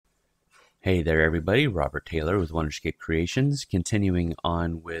Hey there everybody, Robert Taylor with Wonderscape Creations, continuing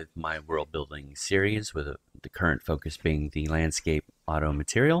on with my world building series with the current focus being the landscape auto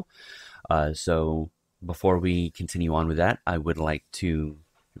material. So before we continue on with that, I would like to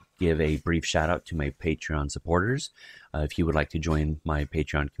give a brief shout out to my Patreon supporters. If you would like to join my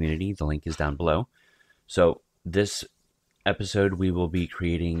Patreon community, the link is down below. So this episode we will be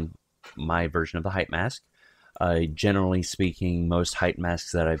creating my version of the height mask. Generally speaking, most height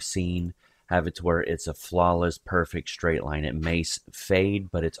masks that I've seen have it to where it's a flawless, perfect straight line. It may fade,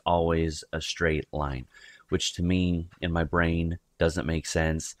 but it's always a straight line, which to me, in my brain, doesn't make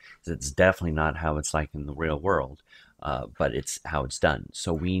sense. It's definitely not how it's like in the real world, but it's how it's done.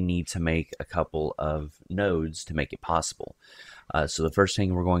 So we need to make a couple of nodes to make it possible. So the first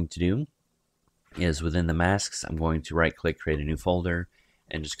thing we're going to do is within the masks, I'm going to right click, create a new folder,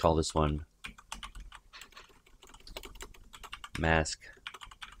 and just call this one mask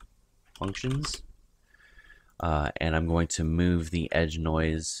functions. And I'm going to move the edge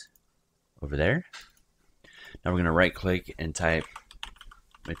noise over there. Now we're going to right click and type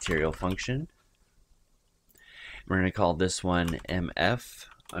material function. We're going to call this one mf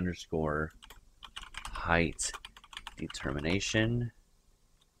underscore height determination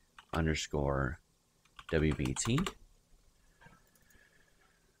underscore wbt.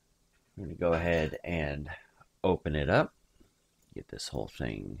 We're going to go ahead and open it up, get this whole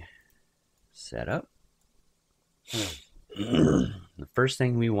thing set up. The first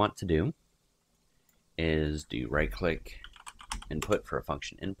thing we want to do is do right click input for a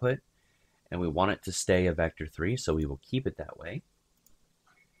function input, and we want it to stay a vector 3, so we will keep it that way,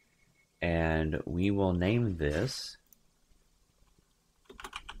 and we will name this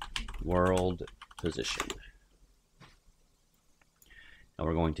world position. Now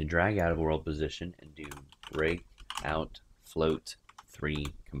we're going to drag out of world position and do break out float 3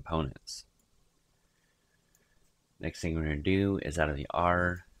 components. Next thing we're going to do is out of the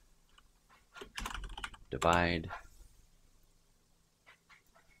R, divide.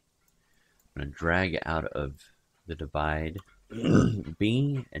 I'm going to drag out of the divide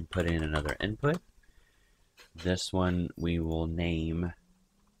B and put in another input. This one we will name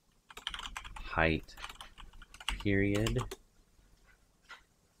height period.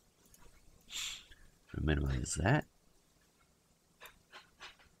 Minimize that.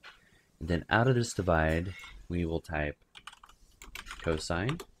 And then out of this divide, we will type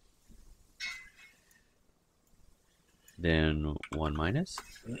cosine, then 1 minus,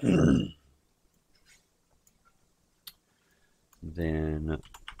 then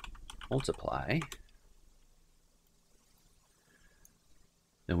multiply.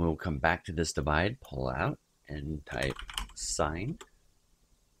 Then we'll come back to this divide, pull out, and type sine.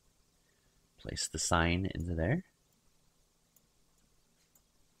 Place the sine into there.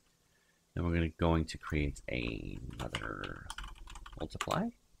 Then we're going to create another multiply.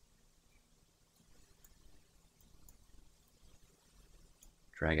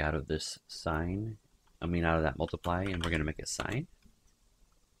 Drag out of this sine, out of that multiply, and we're going to make a sine.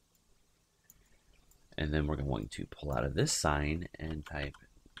 And then we're going to pull out of this sine and type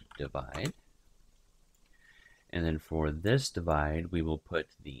divide. And then for this divide, we will put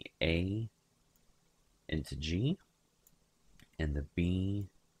the A into G and the B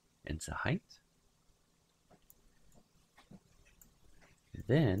into height.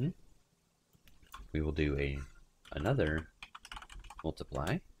 Then we will do another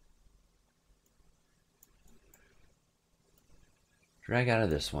multiply. Drag out of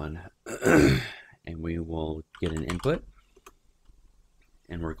this one and we will get an input,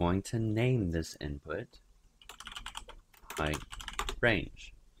 and we're going to name this input height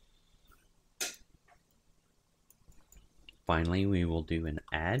range. Finally, we will do an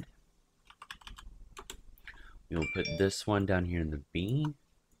add. We will put this one down here in the B.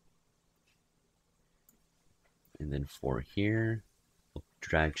 And then for here, we'll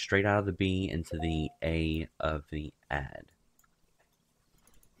drag straight out of the B into the A of the add.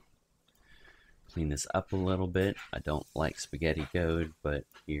 Clean this up a little bit. I don't like spaghetti code, but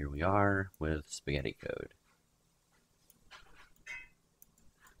here we are with spaghetti code.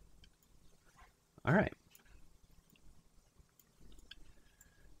 All right.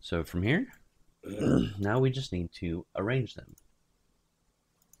 So from here, now we just need to arrange them.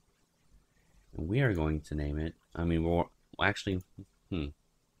 And we are going to name it, we'll actually, we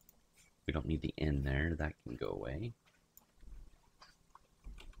don't need the N there, that can go away.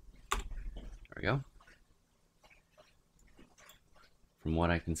 There we go. From what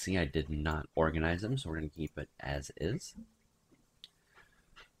I can see, I did not organize them, so we're going to keep it as is.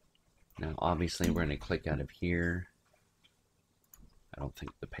 Now, obviously, we're going to click out of here, don't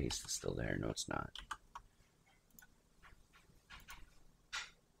think the paste is still there. No, it's not.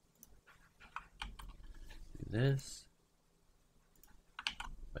 Do this.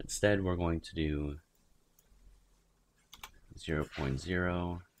 But instead, we're going to do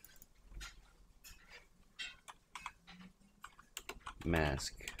 0.0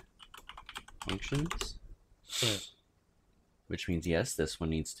 mask functions. Which means, yes, this one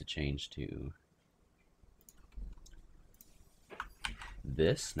needs to change to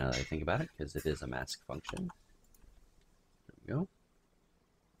this, now that I think about it, because it is a mask function. There we go.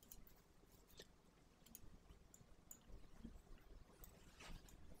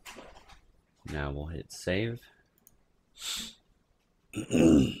 Now we'll hit save.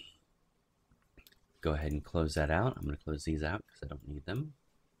 Go ahead and close that out. I'm going to close these out because I don't need them.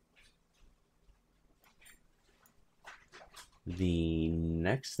 The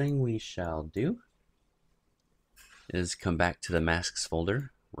next thing we shall do is come back to the masks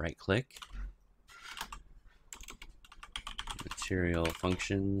folder, right click, material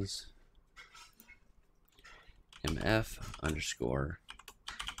functions, mf underscore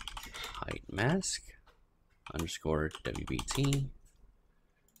height mask underscore wbt.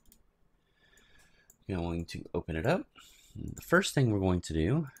 I'm going to open it up. The first thing we're going to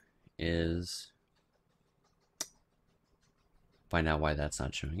do is find out why that's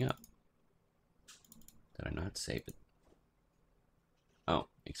not showing up. Did I not save it? Oh,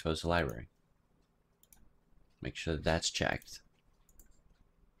 expose to library. Make sure that that's checked.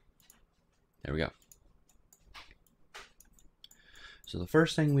 There we go. So the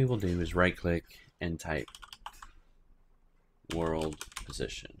first thing we will do is right click and type world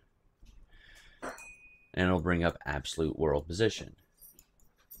position. And it'll bring up absolute world position.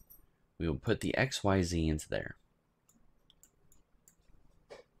 We will put the XYZ into there.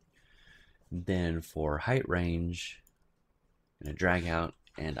 Then for height range, I'm going to drag out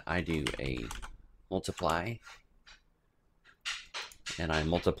and I do a multiply. And I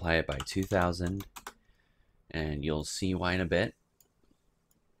multiply it by 2000. And you'll see why in a bit.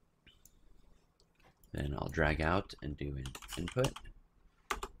 Then I'll drag out and do an input.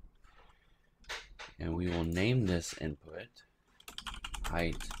 And we will name this input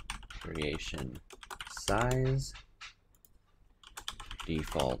height variation size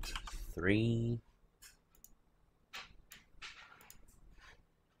default 3.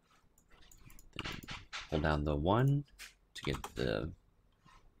 Then hold down the 1 to get the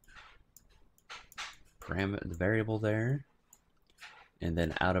parameter, the variable there. And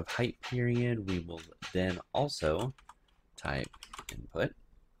then out of height period, we will then also type input.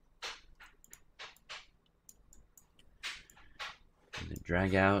 And then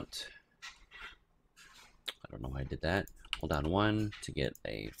drag out. I don't know why I did that. Hold down 1 to get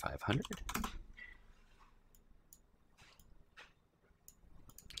a 500.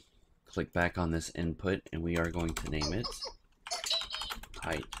 Click back on this input and we are going to name it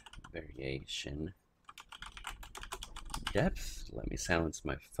height variation depth. Let me silence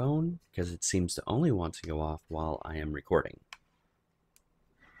my phone because it seems to only want to go off while I am recording.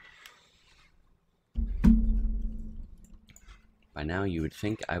 By now you would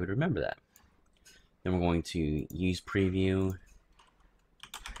think I would remember that. Then we're going to use preview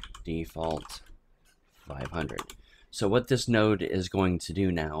default 500. So what this node is going to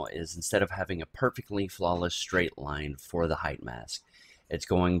do now is instead of having a perfectly flawless straight line for the height mask, it's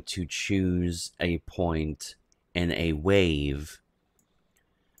going to choose a point in a wave.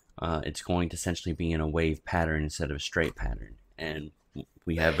 It's going to essentially be in a wave pattern instead of a straight pattern. And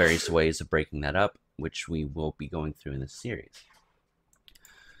we have various ways of breaking that up, which we will be going through in this series.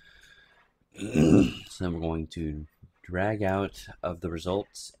 So then we're going to drag out of the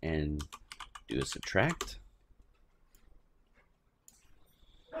results and do a subtract.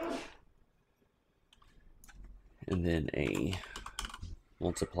 And then a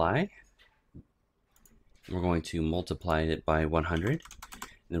multiply. We're going to multiply it by 100. And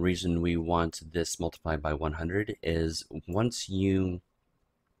the reason we want this multiplied by 100 is once you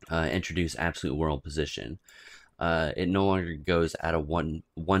introduce absolute world position, it no longer goes at a 1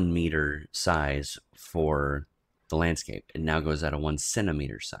 meter size for the landscape. It now goes at a 1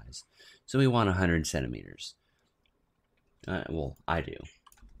 centimeter size. So we want 100 centimeters. Well, I do.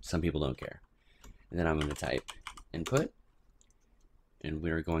 Some people don't care. And then I'm going to type input. And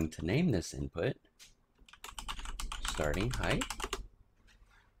we're going to name this input starting height.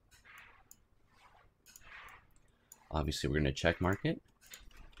 Obviously, we're going to check mark it.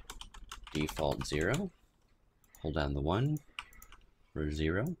 Default 0. Hold down the 1 for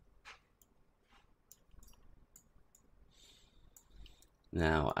 0.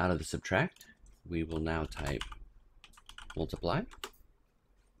 Now, out of the subtract, we will now type multiply.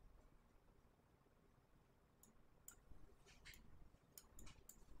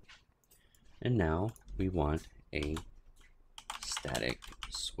 And now we want a static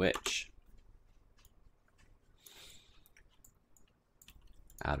switch.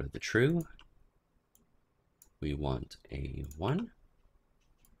 Out of the true, we want a 1.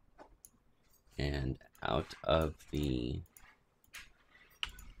 And out of the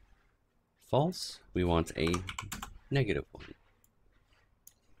false, we want a -1.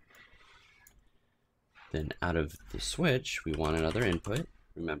 Then out of the switch, we want another input.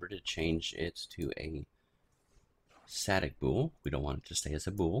 Remember to change it to a static bool. We don't want it to stay as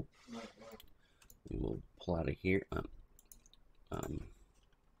a bool. We will pull out of here.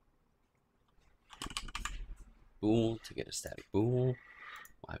 Bool to get a static bool.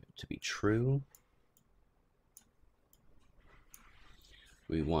 We'll have it to be true.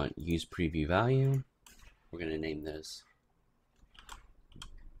 We want use preview value. We're going to name this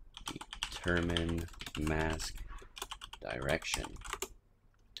determine mask direction.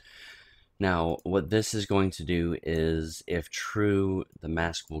 Now, what this is going to do is, if true, the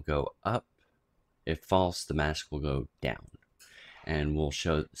mask will go up. If false, the mask will go down. And we'll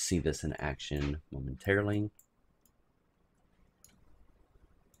see this in action momentarily.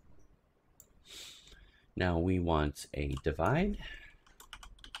 Now we want a divide.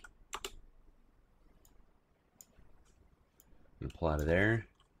 I'm going to pull out of there.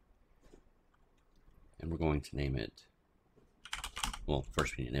 And we're going to name it, well,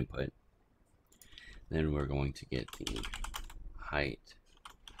 first we need an input. Then we're going to get the height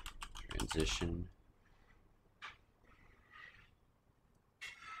transition.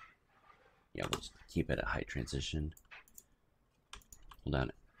 Yeah, we'll just keep it at height transition. Hold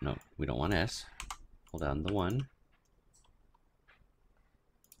down, no, we don't want S. Hold down the 1.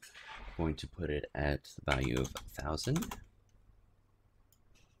 I'm going to put it at the value of 1000.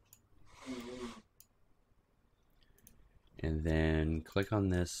 And then click on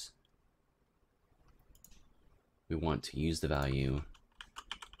this. We want to use the value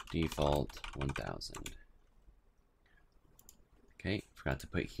default 1000. Okay, forgot to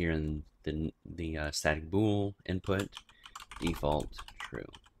put here in the static bool input default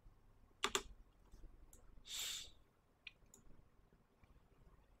true.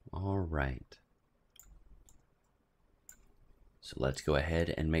 All right. So let's go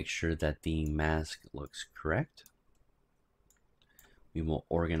ahead and make sure that the mask looks correct. We will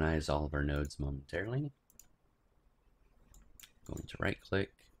organize all of our nodes momentarily. Going to right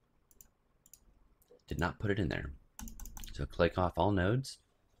click. Did not put it in there. So click off all nodes.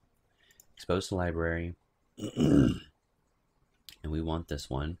 Expose to library. And we want this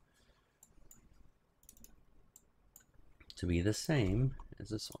one to be the same as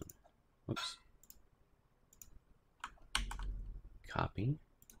this one. Whoops. Copy.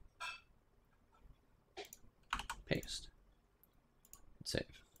 Paste.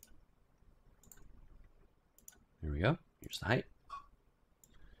 Save. There we go. Here's the height.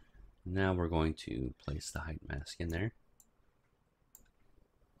 Now we're going to place the height mask in there.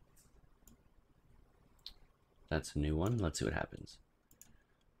 That's a new one. Let's see what happens.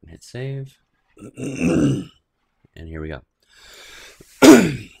 Hit save. And here we go.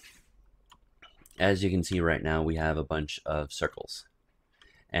 As you can see right now, we have a bunch of circles.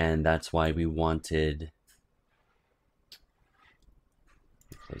 And that's why we wanted...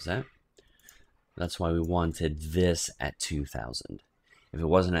 Close that. That's why we wanted this at 2000. If it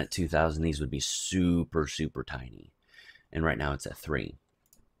wasn't at 2000, these would be super, super tiny. And right now it's at 3.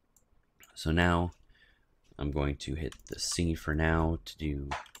 So now I'm going to hit the C for now to do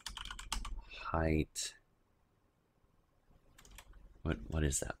height. What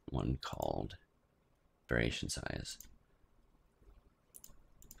is that one called? Variation size.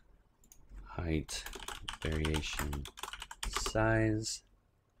 Height variation size.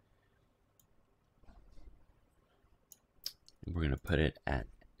 And we're going to put it at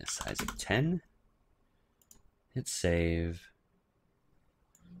a size of 10. Hit save.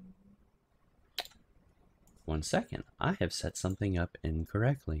 1 second. I have set something up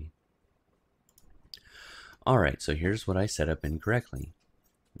incorrectly. Alright, so here's what I set up incorrectly.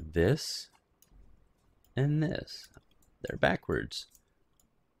 This and this. They're backwards.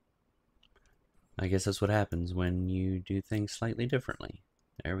 I guess that's what happens when you do things slightly differently.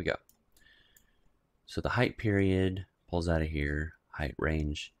 There we go. So the height period pulls out of here, height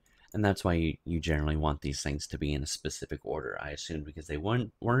range, and that's why you generally want these things to be in a specific order. I assumed because they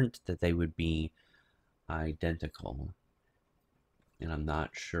weren't that they would be identical, and I'm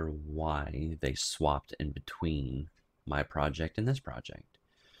not sure why they swapped in between my project and this project.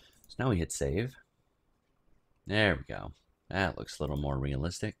 So now we hit save. There we go. That looks a little more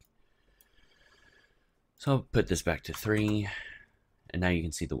realistic. So I'll put this back to 3, and now you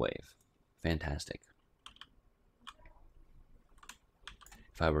can see the wave. Fantastic.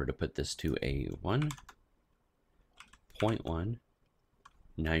 If I were to put this to a 1.1,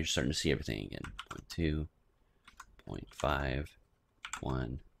 now you're starting to see everything again. 0.2, 0.5,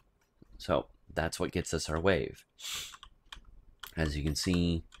 1. So that's what gets us our wave. As you can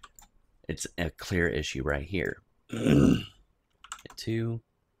see, it's a clear issue right here. 2,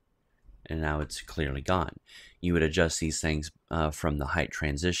 and now it's clearly gone. You would adjust these things from the height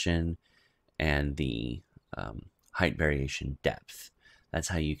transition and the height variation depth. That's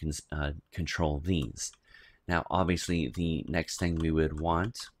how you can control these. Now, obviously, the next thing we would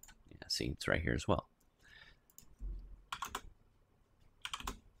want, yeah, see, it's right here as well.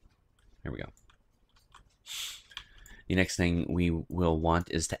 There we go. The next thing we will want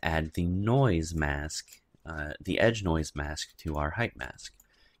is to add the noise mask, the edge noise mask to our height mask,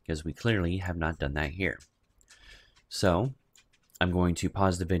 because we clearly have not done that here. So I'm going to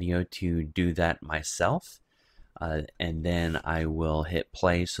pause the video to do that myself, and then I will hit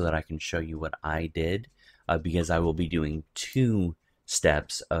play so that I can show you what I did, because I will be doing 2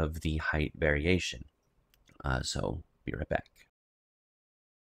 steps of the height variation. So be right back.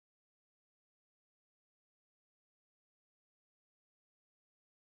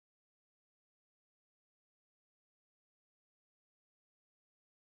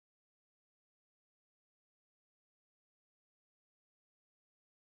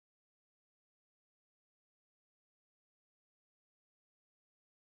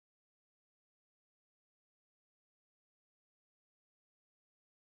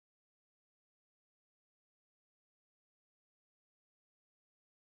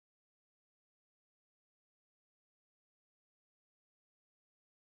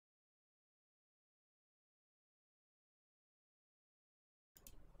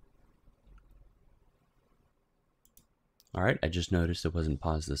 All right, I just noticed it wasn't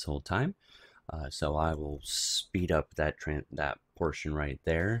paused this whole time, so I will speed up that portion right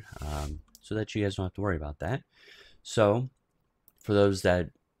there, so that you guys don't have to worry about that. So, for those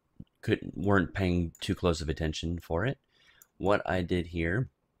that weren't paying too close of attention for it, what I did here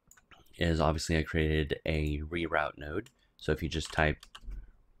is obviously I created a reroute node. So if you just type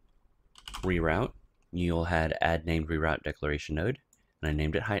reroute, you'll have add named reroute declaration node, and I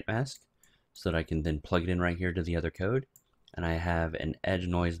named it height mask, so that I can then plug it in right here to the other code. And I have an edge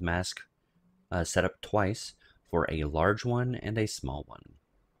noise mask set up twice for a large one and a small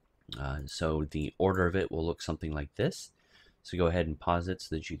one. So the order of it will look something like this. So go ahead and pause it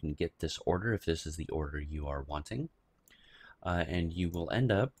so that you can get this order if this is the order you are wanting. And you will end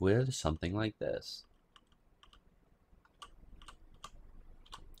up with something like this,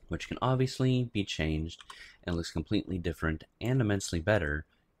 which can obviously be changed and looks completely different and immensely better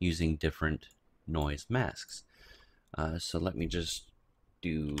using different noise masks. So let me just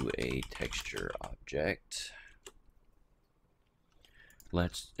do a texture object.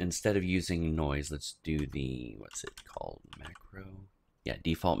 Instead of using noise, let's do the, what's it called, macro? Yeah,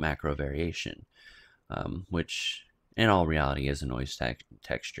 default macro variation, which in all reality is a noise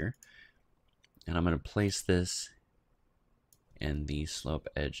texture. And I'm going to place this in the slope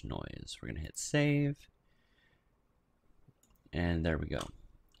edge noise. We're going to hit save. And there we go.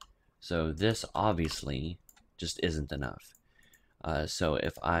 So this obviously just isn't enough. So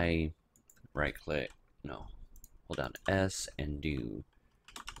if I hold down S and do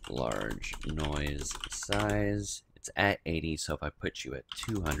large noise size, it's at 80, so if I put you at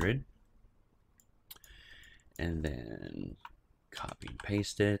 200, and then copy and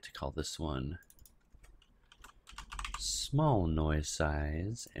paste it, call this one small noise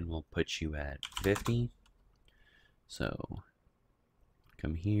size, and we'll put you at 50. So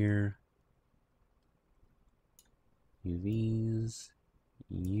come here, UVs,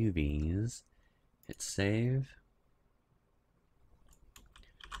 hit save.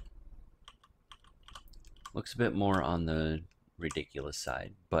 Looks a bit more on the ridiculous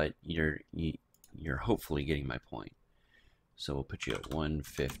side, but you're hopefully getting my point. So we'll put you at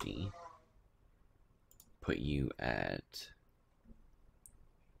 150. Put you at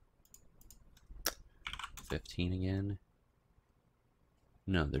 15 again.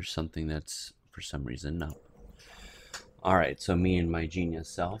 No, there's something that's for some reason no. Alright, so me and my genius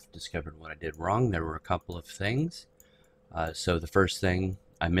self discovered what I did wrong. There were a couple of things. So the first thing,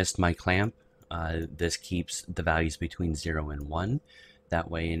 I missed my clamp. This keeps the values between 0 and 1.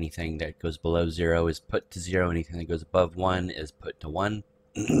 That way anything that goes below 0 is put to 0. Anything that goes above 1 is put to 1.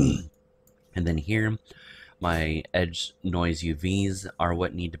 And then here, my edge noise UVs are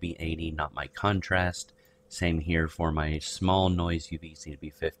what need to be 80, not my contrast. Same here for my small noise UVs need to be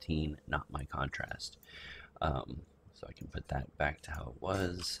 15, not my contrast. So I can put that back to how it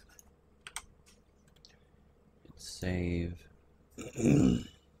was. Save.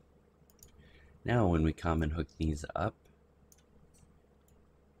 Now when we come and hook these up,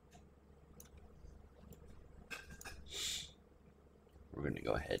 we're going to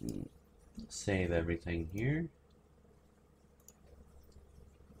go ahead and save everything here.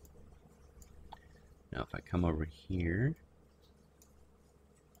 Now if I come over here,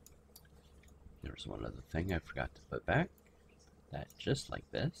 there's one other thing I forgot to put back. That just like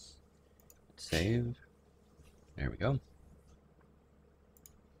this. Save. There we go.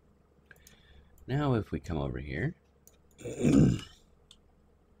 Now if we come over here,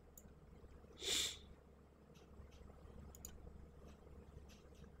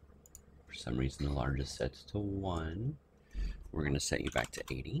 for some reason the largest sets to 1. We're going to set you back to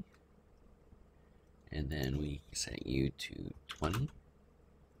 80. And then we set you to 20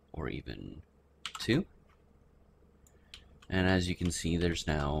 or even 2. And as you can see, there's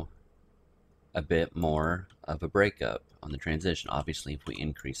now a bit more of a breakup on the transition. Obviously, if we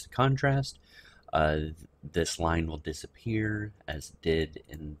increase the contrast, this line will disappear as it did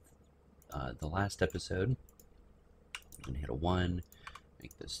in the last episode. I'm going to hit a 1,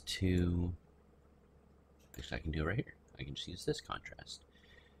 make this 2. Actually, I can do it right here. I can just use this contrast.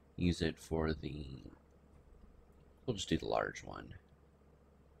 Use it for the... We'll just do the large one.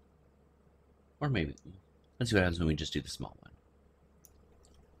 Or maybe... Let's see what happens when we just do the small one.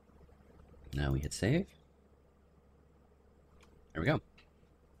 Now we hit save. There we go.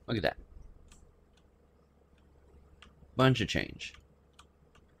 Look at that. Bunch of change.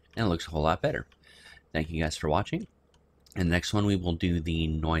 And it looks a whole lot better. Thank you guys for watching. And the next one we will do the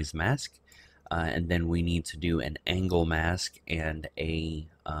noise mask. And then we need to do an angle mask and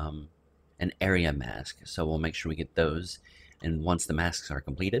an area mask. So we'll make sure we get those. And once the masks are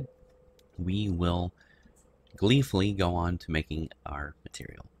completed, we will gleefully go on to making our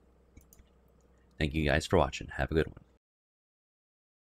material. Thank you guys for watching. Have a good one.